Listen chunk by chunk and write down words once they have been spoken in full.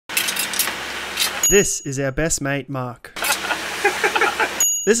This is our best mate, Mark.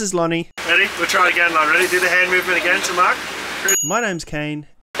 This is Lonnie. Ready? We'll try again, Lon. Ready? Do the hand movement again to Mark. My name's Kane.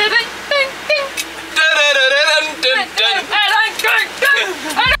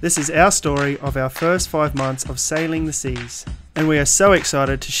 This is our story of our first 5 months of sailing the seas, and we are so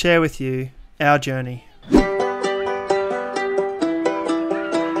excited to share with you our journey.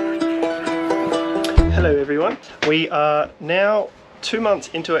 Hello everyone. We are now 2 months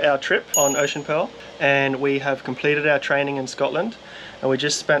into our trip on Ocean Pearl, and we have completed our training in Scotland, and we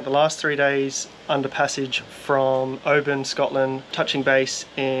just spent the last 3 days under passage from Oban, Scotland, touching base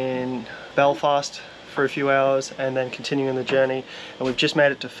in Belfast for a few hours and then continuing the journey, and we've just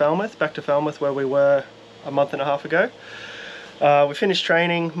made it to Falmouth, back to Falmouth where we were a month and a half ago. We finished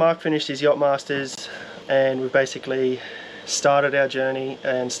training, Mark finished his Yacht Masters, and we've basically started our journey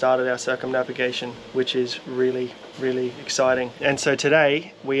and started our circumnavigation, which is really exciting. And so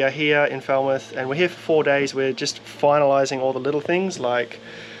today we are here in Falmouth, and we're here for 4 days. We're just finalizing all the little things like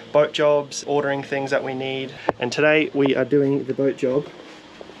boat jobs, ordering things that we need, and today we are doing the boat job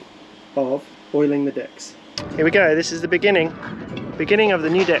of oiling the decks. Here we go. This is the beginning of the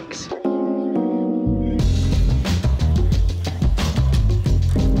new decks.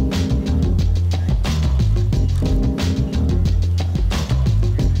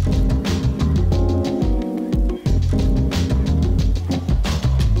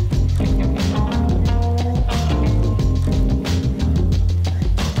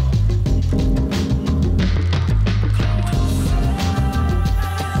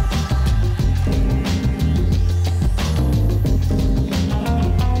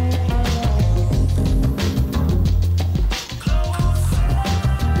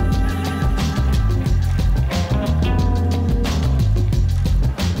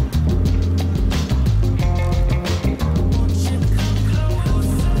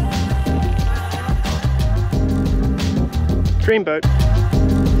 Dreamboat.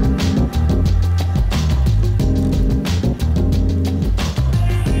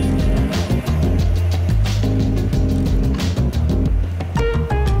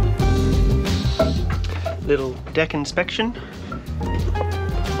 Little deck inspection.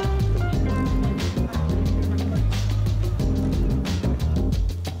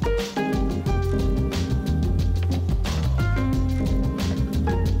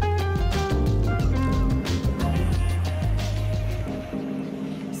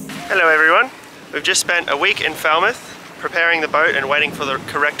 Hello everyone, we've just spent a week in Falmouth preparing the boat and waiting for the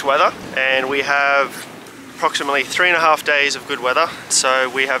correct weather, and we have approximately 3.5 days of good weather, so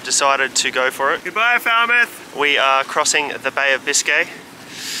we have decided to go for it. Goodbye Falmouth! We are crossing the Bay of Biscay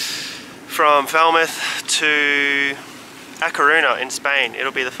from Falmouth to A Coruña in Spain.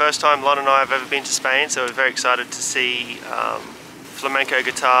 It'll be the first time Lon and I have ever been to Spain, so we're very excited to see flamenco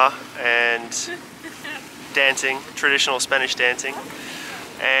guitar and dancing, traditional Spanish dancing.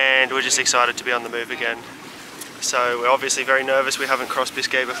 And we're just excited to be on the move again. So we're obviously very nervous. We haven't crossed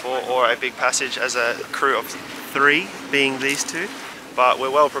Biscay before, or a big passage as a crew of 3, being these 2. But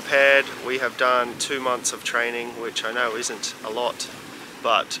we're well prepared. We have done 2 months of training, which I know isn't a lot,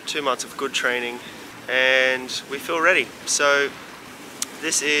 but 2 months of good training, and we feel ready. So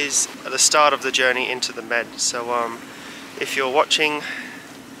this is the start of the journey into the Med. So if you're watching,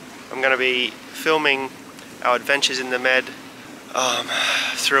 I'm going to be filming our adventures in the Med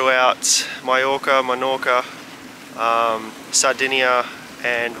throughout Mallorca, Menorca, Sardinia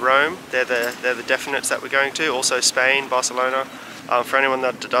and Rome. They're the definites that we're going to. Also Spain, Barcelona. For anyone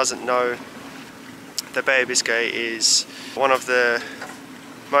that doesn't know, the Bay of Biscay is one of the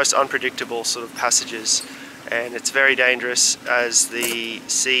most unpredictable sort of passages, and it's very dangerous as the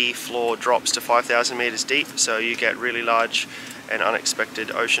sea floor drops to 5,000 meters deep, so you get really large and unexpected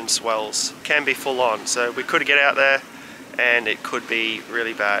ocean swells. It can be full on, so we could get out there and it could be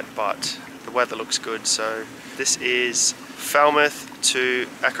really bad, but the weather looks good. So this is Falmouth to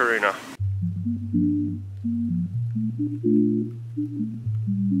A Coruña.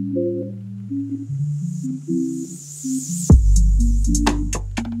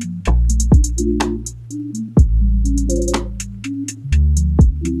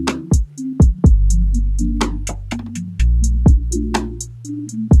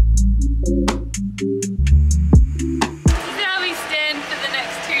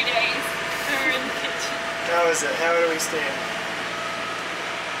 How is it? How do we stand?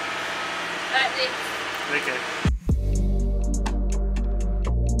 Like this. Okay.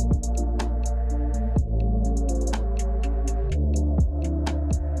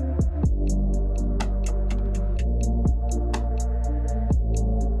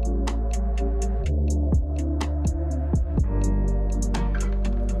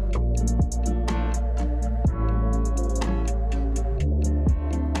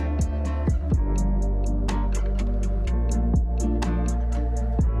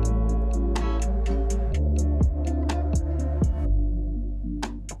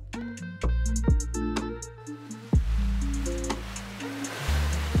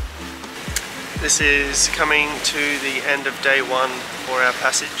 This is coming to the end of day one for our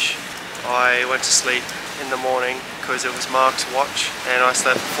passage. I went to sleep in the morning because it was Mark's watch, and I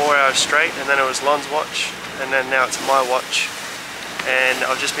slept 4 hours straight, and then it was Lon's watch, and then now it's my watch. And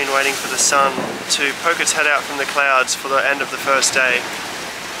I've just been waiting for the sun to poke its head out from the clouds for the end of the first day.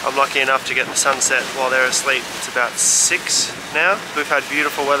 I'm lucky enough to get the sunset while they're asleep. It's about 6 now. We've had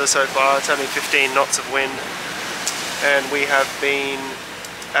beautiful weather so far. It's only 15 knots of wind, and we have been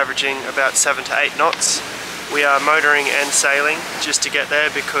averaging about 7 to 8 knots. We are motoring and sailing just to get there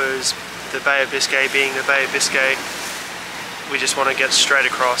because the Bay of Biscay being the Bay of Biscay, we just want to get straight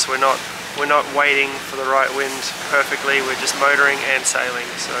across. We're not waiting for the right wind perfectly, we're just motoring and sailing.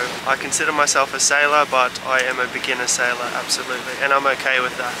 So I consider myself a sailor, but I am a beginner sailor, absolutely, and I'm okay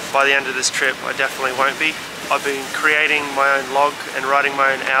with that. By the end of this trip I definitely won't be. I've been creating my own log and writing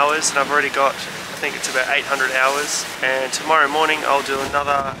my own hours, and I've already got, I think it's about 800 hours, and tomorrow morning I'll do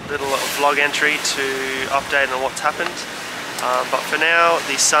another little vlog entry to update on what's happened. But for now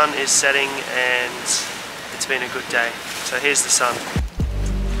the sun is setting and it's been a good day. So here's the sun.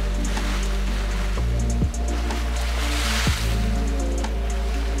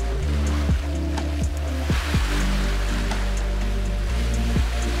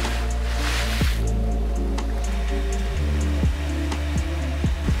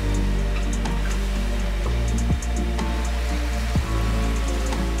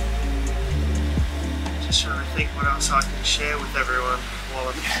 Just trying to think what else I can share with everyone while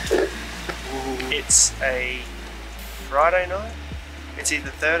I'm here. It's a Friday night. It's either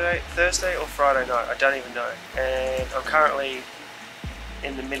Thursday or Friday night, I don't even know. And I'm currently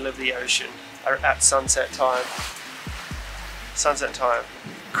in the middle of the ocean at sunset time.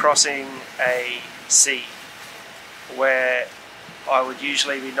 Crossing a sea where I would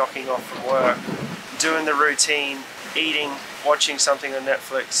usually be knocking off from work, doing the routine, eating, watching something on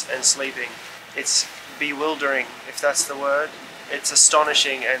Netflix and sleeping. It's bewildering, if that's the word. It's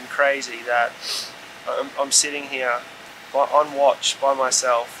astonishing and crazy that I'm sitting here on watch by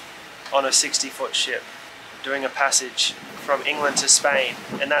myself on a 60-foot ship doing a passage from England to Spain,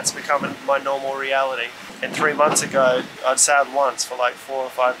 and that's become my normal reality. And 3 months ago I'd sailed once for like 4 or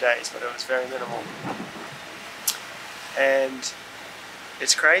 5 days, but it was very minimal. And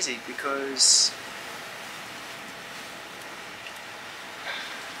it's crazy because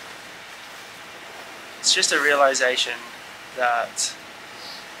it's just a realization that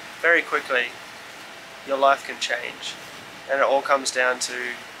very quickly your life can change, and it all comes down to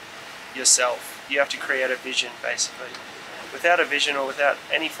yourself. You have to create a vision, basically. Without a vision or without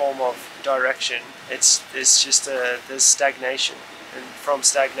any form of direction, it's just there's stagnation, and from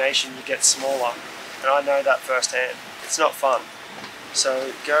stagnation you get smaller, and I know that firsthand. It's not fun.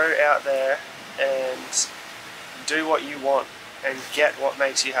 So go out there and do what you want and get what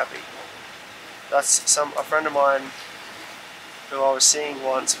makes you happy. That's a friend of mine who I was seeing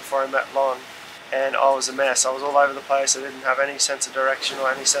once before I met Lon, and I was a mess. I was all over the place. I didn't have any sense of direction or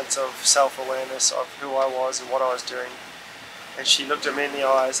any sense of self-awareness of who I was and what I was doing. And she looked at me in the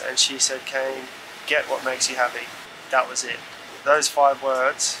eyes and she said, "Kane, get what makes you happy." That was it. Those 5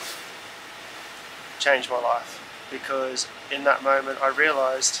 words changed my life, because in that moment I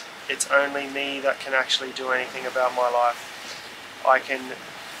realized it's only me that can actually do anything about my life. I can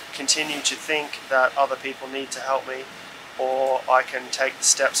continue to think that other people need to help me, or I can take the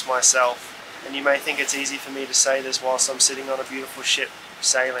steps myself. And you may think it's easy for me to say this whilst I'm sitting on a beautiful ship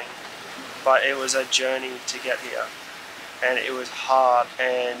sailing, but it was a journey to get here, and it was hard,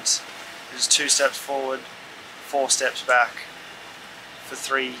 and it was 2 steps forward, 4 steps back for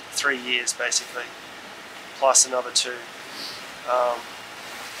three years basically, plus another 2.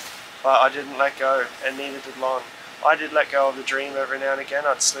 But I didn't let go, and neither did Lon. I did let go of the dream every now and again.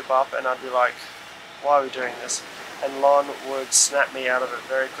 I'd slip up and I'd be like, why are we doing this? And Lon would snap me out of it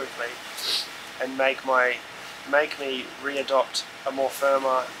very quickly and make me readopt a more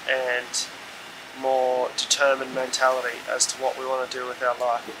firmer and more determined mentality as to what we want to do with our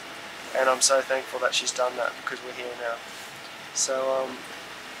life. And I'm so thankful that she's done that, because we're here now. So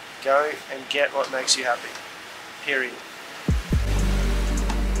go and get what makes you happy. Period.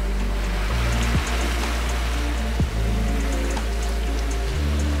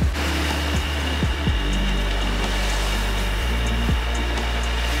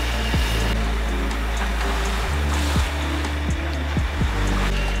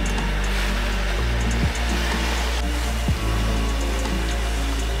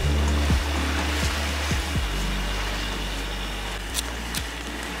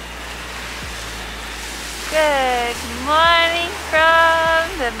 Good morning from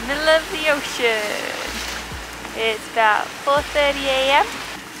the middle of the ocean. It's about 4:30 a.m.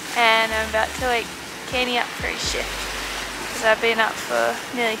 and I'm about to wake Kenny up for his shift because I've been up for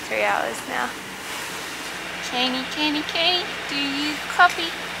nearly 3 hours now. Kenny, Kenny, Kenny, do you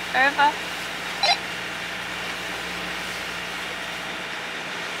copy? Over.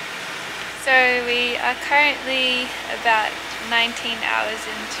 So we are currently about 19 hours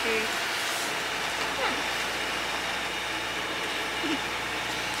into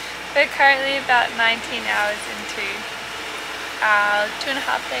We're currently about 19 hours into our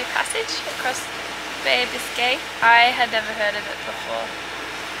 2.5-day passage across the Bay of Biscay. I had never heard of it before,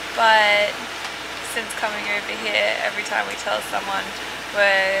 but since coming over here, every time we tell someone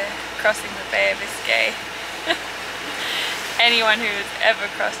we're crossing the Bay of Biscay, anyone who has ever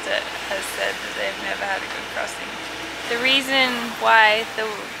crossed it has said that they've never had a good crossing. The reason why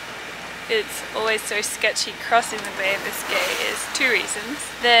it's always so sketchy crossing the Bay of Biscay is 2 reasons.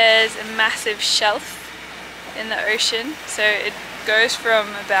 There's a massive shelf in the ocean, so it goes from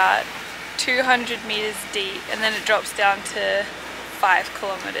about 200 meters deep and then it drops down to 5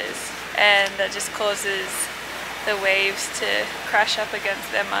 kilometers, and that just causes the waves to crash up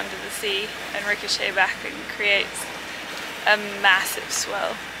against them under the sea and ricochet back and creates a massive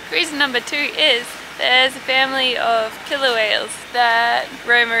swell. Reason number 2 is there's a family of killer whales that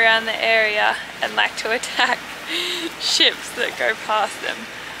roam around the area and like to attack ships that go past them.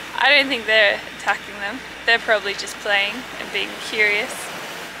 I don't think they're attacking them. They're probably just playing and being curious,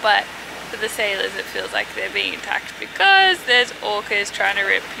 but for the sailors it feels like they're being attacked because there's orcas trying to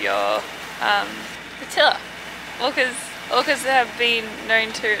rip your the tiller. Orcas have been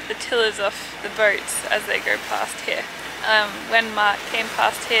known to rip the tillers off the boats as they go past here. When Mark came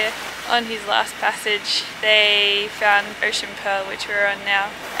past here on his last passage, they found Ocean Pearl, which we're on now,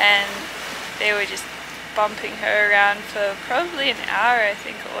 and they were just bumping her around for probably an hour, I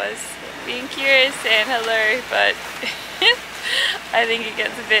think it was, being curious, saying hello, but I think it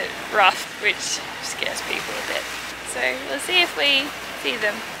gets a bit rough, which scares people a bit. So we'll see if we see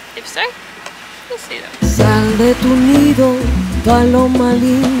them. If so, we'll see them. Sal de tu nido, paloma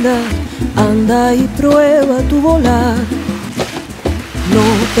linda, anda y prueba tu volar. No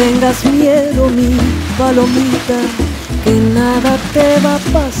tengas miedo, mi palomita, que nada te va a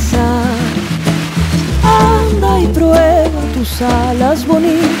pasar. Anda y prueba tus alas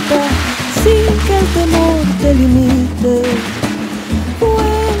bonitas, sin que el temor te limite.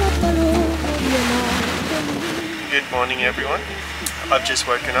 Vuela, paloma, bien alto. Good morning, everyone. I've just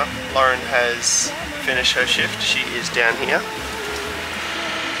woken up. Lauren has finished her shift. She is down here,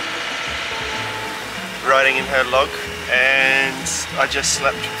 writing in her log, and I just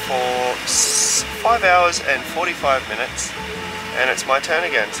slept for 5 hours and 45 minutes, and it's my turn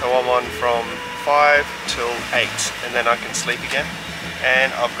again. So I'm on from 5 till 8, and then I can sleep again,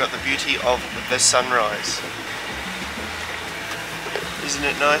 and I've got the beauty of the sunrise. Isn't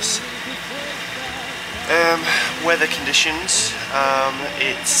it nice? Weather conditions,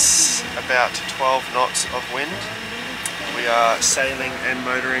 it's about 12 knots of wind. We are sailing and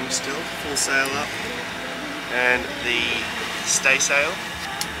motoring still, full sail up, and the staysail,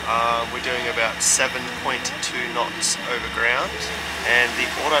 we're doing about 7.2 knots over ground, and the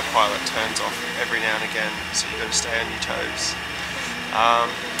autopilot turns off every now and again, so you've got to stay on your toes.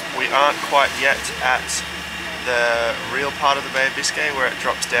 We aren't quite yet at the real part of the Bay of Biscay where it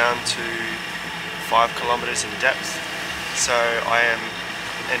drops down to 5 kilometers in depth, so I am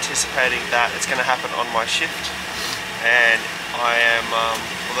anticipating that it's going to happen on my shift, and I am,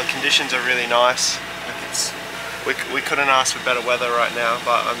 well, the conditions are really nice. We couldn't ask for better weather right now,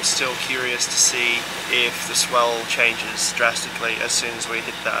 but I'm still curious to see if the swell changes drastically as soon as we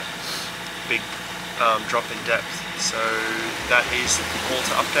hit that big drop in depth. So that is all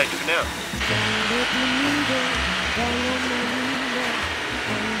to update for now.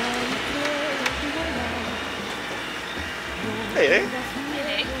 Hey.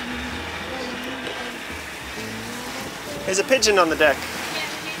 Hey. There's a pigeon on the deck.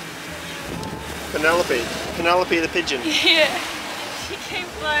 Penelope the pigeon. Yeah, she came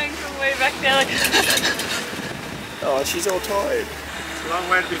flying from way back there like Oh, she's all tired. It's a long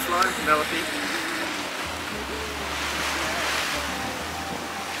way to be flying, Penelope.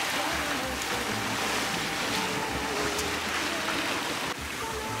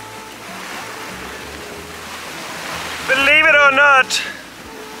 Believe it or not,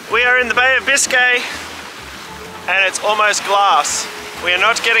 we are in the Bay of Biscay and it's almost glass. We are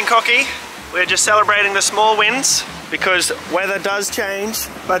not getting cocky, we're just celebrating the small wins because weather does change,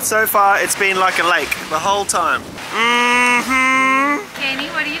 but so far it's been like a lake the whole time. Kenny,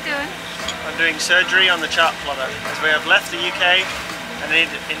 what are you doing? I'm doing surgery on the chart plotter as we have left the UK and it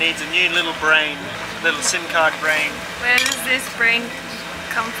needs a new little brain, little SIM card brain. Where does this brain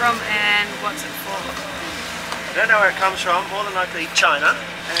come from and what's it for? I don't know where it comes from, more than likely China,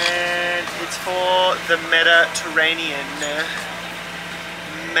 and it's for the Mediterranean.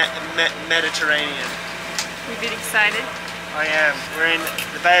 Mediterranean. We're a bit excited. I am. We're in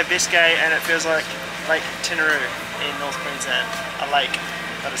the Bay of Biscay and it feels like Lake Tinaroo in North Queensland. A lake,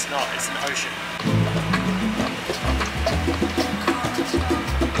 but it's not, it's an ocean.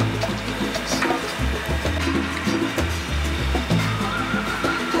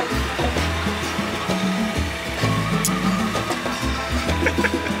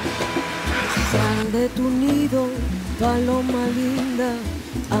 Sal de tu nido, paloma linda,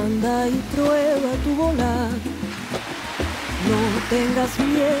 anda y prueba tu volar. No tengas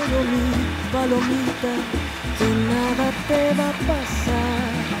miedo, mi palomita, que nada te va a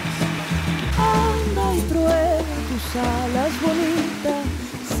pasar. Anda y prueba tus alas bonitas,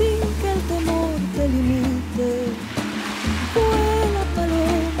 sin que el temor te limite. Vuela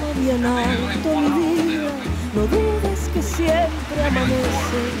paloma bien alto, mi vida, no dudes que siempre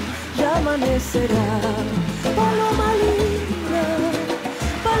amanece, ya amanecerá. Paloma linda,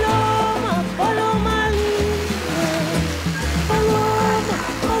 paloma, paloma linda, paloma,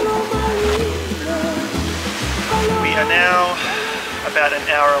 paloma linda, paloma. We are now about an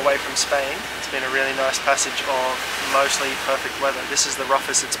hour away from Spain. It's been a really nice passage of mostly perfect weather. This is the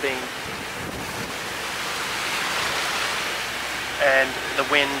roughest it's been. And the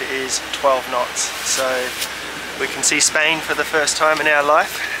wind is 12 knots. So we can see Spain for the first time in our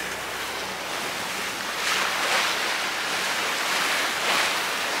life.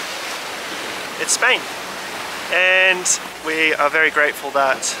 It's Spain. And we are very grateful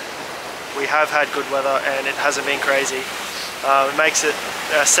that we have had good weather and it hasn't been crazy. It makes it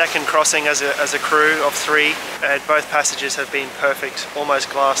a second crossing as a crew of 3, and both passages have been perfect, almost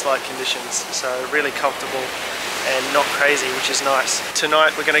glass-like conditions, so really comfortable and not crazy, which is nice.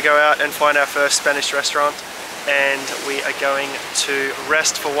 Tonight we're going to go out and find our first Spanish restaurant, and we are going to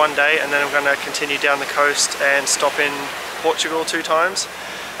rest for 1 day, and then we're going to continue down the coast and stop in Portugal 2 times,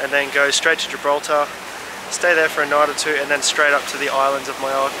 and then go straight to Gibraltar, stay there for a night or 2, and then straight up to the islands of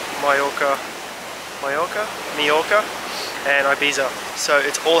Mallorca and Ibiza. So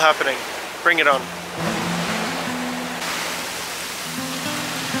it's all happening. Bring it on.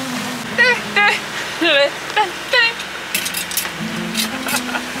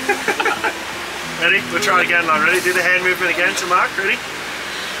 Ready? We'll try it again now. Ready? Do the hand movement again to Mark. Ready?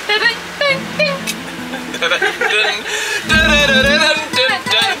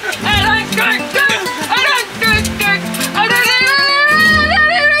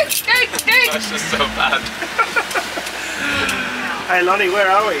 That's just so bad. Hey Lonnie, where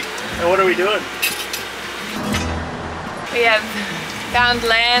are we? And what are we doing? We have found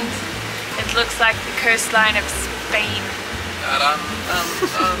land. It looks like the coastline of Spain.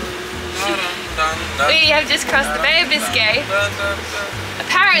 We have just crossed the Bay of Biscay.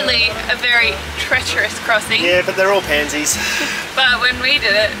 Apparently a very treacherous crossing. Yeah, but they're all pansies. But when we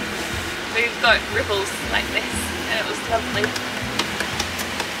did it, we've got ripples like this, and it was lovely.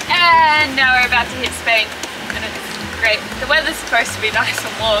 And now we're about to hit Spain, and it's great. The weather's supposed to be nice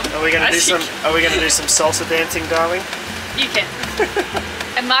and warm. Are we gonna do some? Are we gonna do some salsa dancing, darling? You can.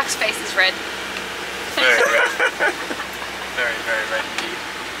 And Mark's face is red. Very red. Very, very red indeed.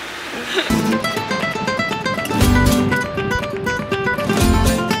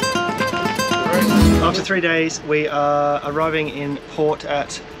 After 3 days, we are arriving in port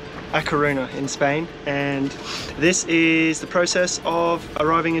at A Coruña in Spain, and this is the process of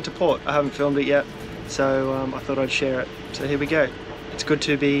arriving into port. I haven't filmed it yet, so I thought I'd share it. So here we go. It's good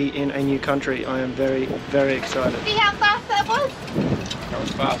to be in a new country. I am very, very excited. See how fast that was? That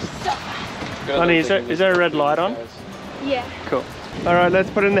was fast. So fast. Honey, is there a red light on? Yeah. Cool. All right, let's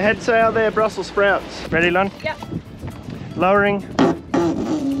put in the head sail there, Brussels sprouts. Ready, Lon? Yep. Lowering.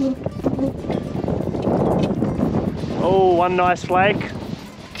 Oh, one nice flake.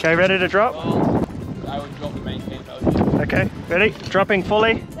 Okay, ready to drop? Well, I would drop the main cane. Okay, ready? Dropping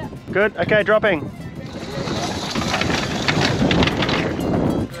fully? Yeah. Good, okay, dropping.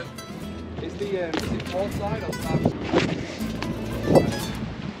 Is it port side or starboard?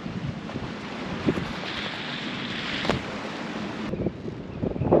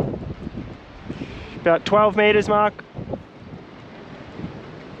 About 12 meters, Mark.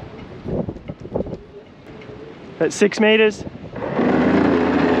 At 6 meters.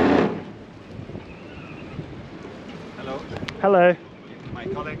 Hello. Hello. My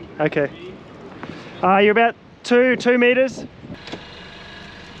colleague. Okay. You're about 2 meters.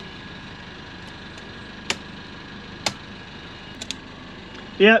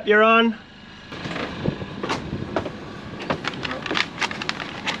 Yep, you're on.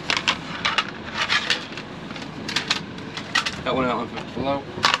 Hello.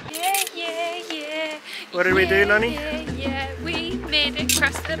 Yeah. What did we do, Nani? Yeah. We made it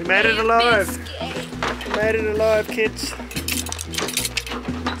across the We made it Bay of alive. Biscay. We made it alive, kids.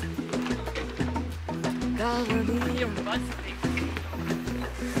 You're busting.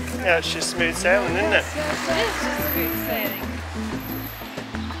 Yeah, it's just smooth sailing, isn't it? It is just smooth sailing.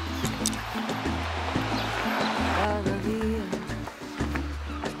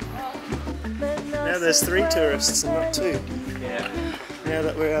 Now there's 3 tourists and not 2. Yeah. Now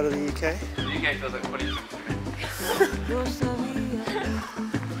that we're out of the UK. The UK feels like 20 to me.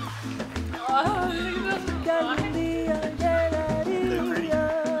 Oh, look at that. They're pretty.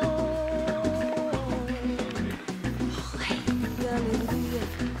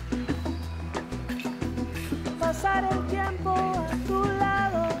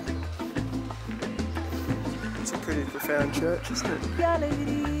 It's a pretty profound church, isn't it?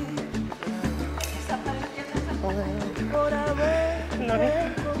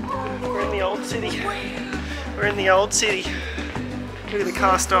 We're in the old city. We're in the old city. Look at the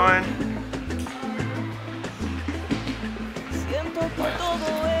cast iron.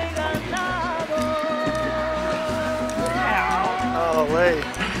 Holy.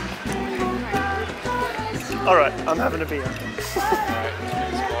 Alright, I'm having a beer. Look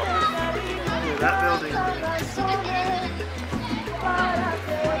at that building.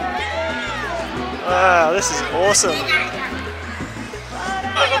 Wow, this is awesome.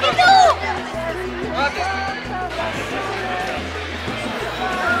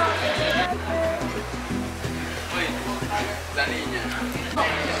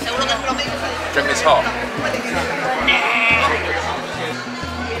 Drink this hot.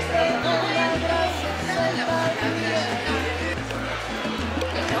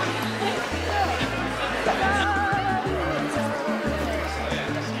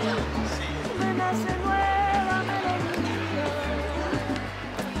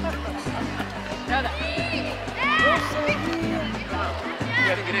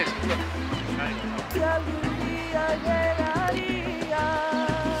 Yeah, I think it is. Look.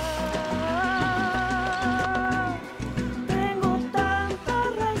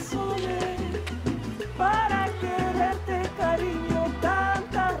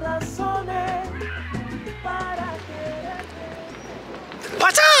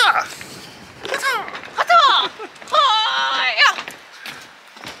 Pata!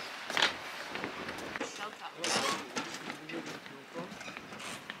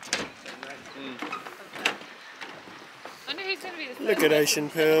 Wonder who's gonna be the Look at Ocean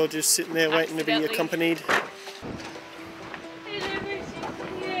Pearl just sitting there waiting to be Accidentally. accompanied.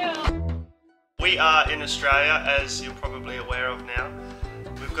 We are in Australia, as you're probably aware of now.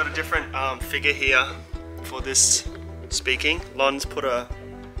 We've got a different figure here for this speaking. Lon's put a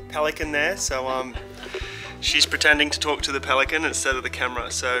pelican there, so she's pretending to talk to the pelican instead of the camera,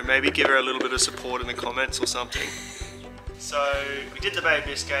 so maybe give her a little bit of support in the comments or something. So we did the Bay of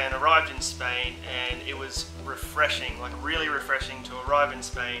Biscay and arrived in Spain, and it was refreshing, like really refreshing to arrive in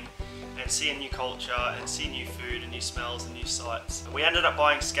Spain and see a new culture and see new food and new smells and new sights. We ended up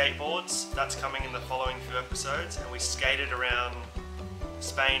buying skateboards. That's coming in the following few episodes, and we skated around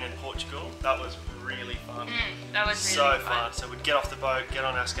Spain and Portugal. That was really fun. That was so really fun. So we'd get off the boat, get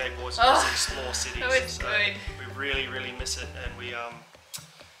on our skateboards, and Oh, just explore cities. that was So good. we really miss it, and we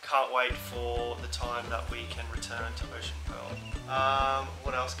can't wait for the time that we can return to Ocean Pearl.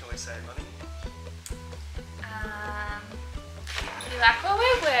 What else can we say, Bunny? You like what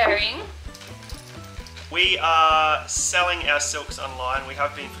we're wearing? We are selling our silks online. We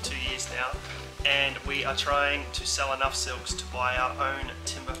have been for 2 years now, and we are trying to sell enough silks to buy our own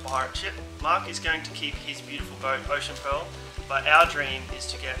timber pirate ship. Mark is going to keep his beautiful boat, Ocean Pearl, but our dream is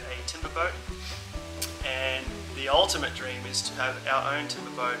to get a timber boat, and the ultimate dream is to have our own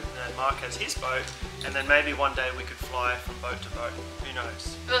timber boat, and Mark has his boat, and then maybe one day we could fly from boat to boat. Who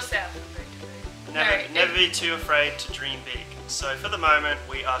knows? We'll sail from boat to boat. Never be too afraid to dream big. So for the moment,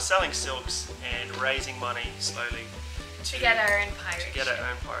 we are selling silks and raising money slowly To get our own pirate to get our ship.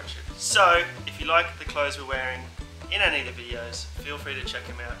 own pirate ship. So if you like the clothes we're wearing in any of the videos, feel free to check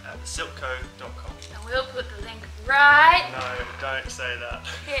them out at thesilkco.com. And we'll put the link right No, don't say that.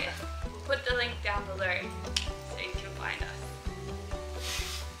 here. We'll put the link down below so you can find us.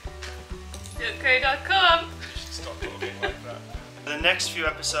 Silkco.com. Stop talking like that. The next few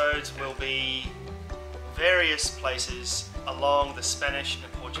episodes will be various places along the Spanish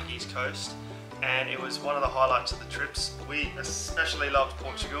and Portuguese coast, and it was one of the highlights of the trips. We especially loved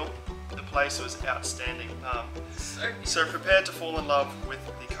Portugal. The place was outstanding. So prepare to fall in love with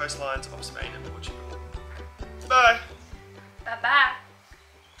the coastlines of Spain and Portugal. Bye! Bye bye.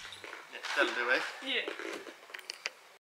 Yeah, that'll do, eh? Yeah.